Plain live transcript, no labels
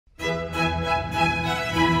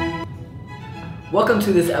Welcome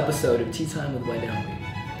to this episode of Tea Time with White Elmy,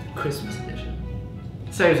 Christmas edition.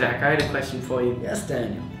 So Zach, I had a question for you. Yes,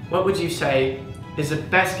 Daniel. What would you say is the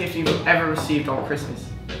best gift you've ever received on Christmas?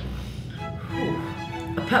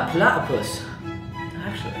 A pet platypus,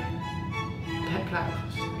 actually. Pet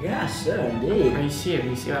platypus? Yes, sir, indeed. Are you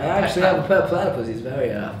serious? You have I a pet actually have a platypus? pet platypus. He's very,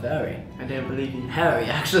 very I don't believe you. hairy.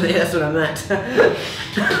 Actually, that's what I meant.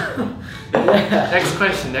 Yeah. Next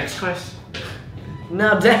question.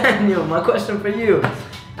 Now, Daniel, my question for you.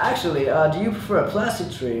 Actually, do you prefer a plastic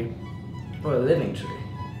tree or a living tree?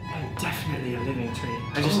 Oh, definitely a living tree.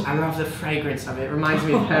 I love the fragrance of it. It reminds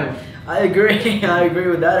me of home. I agree. I agree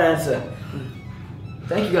with that answer.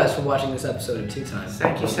 Thank you guys for watching this episode of Tea Time.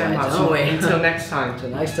 Thank you so White much. Elmy. Until next time.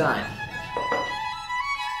 Until next time.